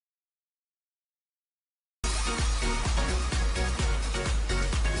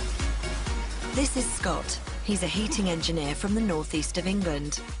This is Scott. He's a heating engineer from the northeast of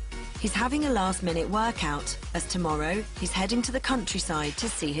England. He's having a last-minute workout, as tomorrow he's heading to the countryside to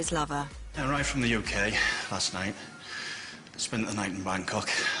see his lover. I arrived from the UK last night. Spent the night in Bangkok.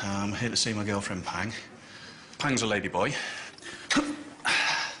 I'm here to see my girlfriend, Pang. Pang's a ladyboy.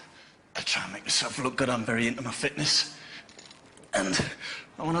 I try and make myself look good. I'm very into my fitness. And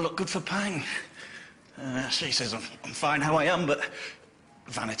I want to look good for Pang. She says I'm fine how I am, but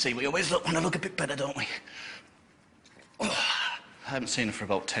vanity, we always want to look a bit better, don't we? I haven't seen her for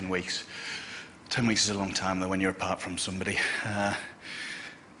about 10 weeks. 10 weeks is a long time, though, when you're apart from somebody.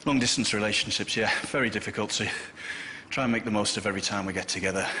 Long-distance relationships, yeah, very difficult to try and make the most of every time we get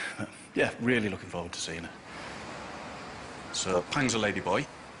together. Yeah, really looking forward to seeing her. So, Pang's a ladyboy.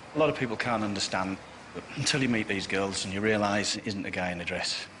 A lot of people can't understand, but until you meet these girls and you realise it isn't a guy in a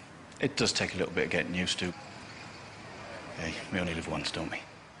dress. It does take a little bit of getting used to. Hey, we only live once, don't we?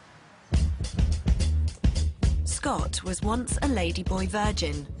 Scott was once a ladyboy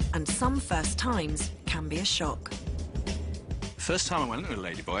virgin, and some first times can be a shock. First time I went into a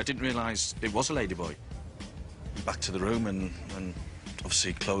ladyboy, I didn't realise it was a ladyboy. Back to the room and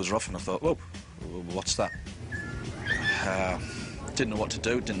obviously clothes were off, and I thought, whoa, what's that? Didn't know what to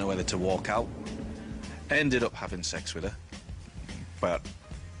do, didn't know whether to walk out. Ended up having sex with her, but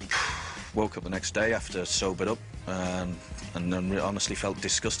woke up the next day after sobered up and then honestly felt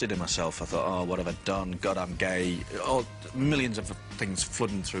disgusted in myself. I thought, oh, what have I done? God, I'm gay. Oh, millions of things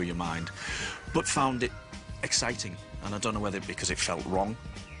flooding through your mind, but found it exciting. And I don't know whether because it felt wrong,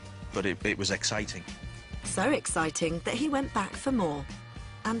 but it was exciting. So exciting that he went back for more,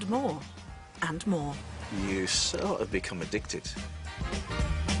 and more, and more. You sort of become addicted.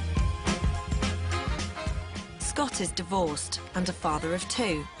 Scott is divorced and a father of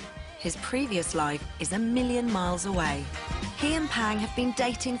 2. His previous life is a million miles away. He and Pang have been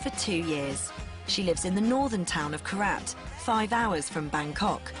dating for 2 years. She lives in the northern town of Korat, 5 hours from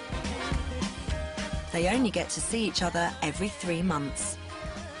Bangkok. They only get to see each other every 3 months.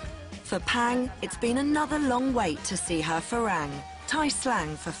 For Pang, it's been another long wait to see her Farang, Thai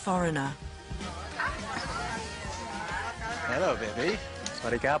slang for foreigner. Hello, baby.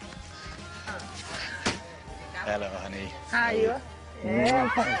 Swadee krap. Hello, honey. How are you? Yeah.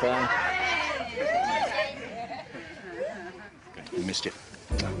 Good. We missed you.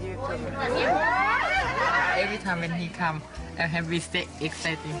 Every time when he come, I have this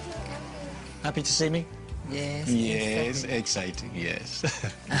exciting. Happy to see me? Yes. Yes, exciting, yes.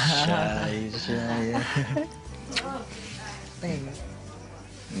 Shy. Thanks.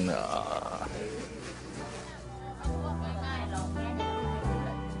 No.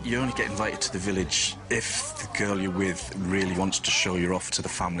 You only get invited to the village if the girl you're with really wants to show you off to the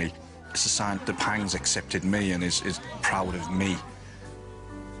family. It's a sign that Pang's accepted me and is proud of me.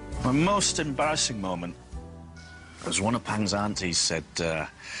 My most embarrassing moment was one of Pang's aunties said, well,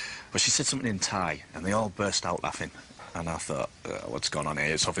 she said something in Thai, and they all burst out laughing. And I thought, what's going on here?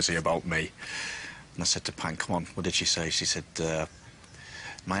 It's obviously about me. And I said to Pang, come on, what did she say? She said,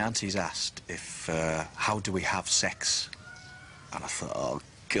 my auntie's asked if, how do we have sex? And I thought, oh,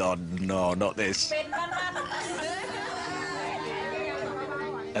 God, no, not this.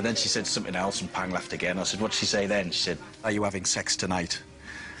 And then she said something else, and Pang laughed again. I said, what'd she say then? She said, are you having sex tonight?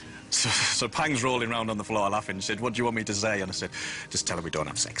 So Pang's rolling around on the floor laughing. She said, what do you want me to say? And I said, just tell her we don't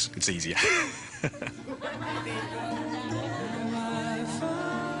have sex. It's easier.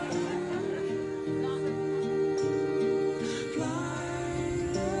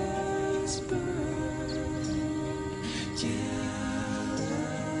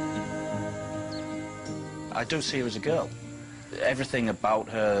 I do see her as a girl. Everything about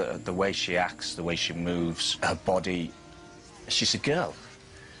her, the way she acts, the way she moves, her body, she's a girl.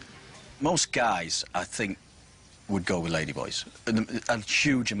 Most guys, I think, would go with ladyboys. A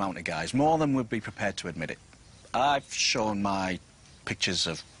huge amount of guys, more than would be prepared to admit it. I've shown my pictures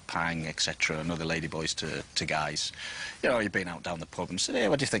of Pang, etc., and other ladyboys to guys. You know, you've been out down the pub and said, hey,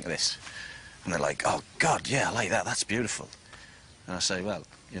 what do you think of this? And they're like, oh, God, yeah, I like that, that's beautiful. And I say, well,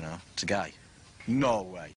 you know, it's a guy. No way.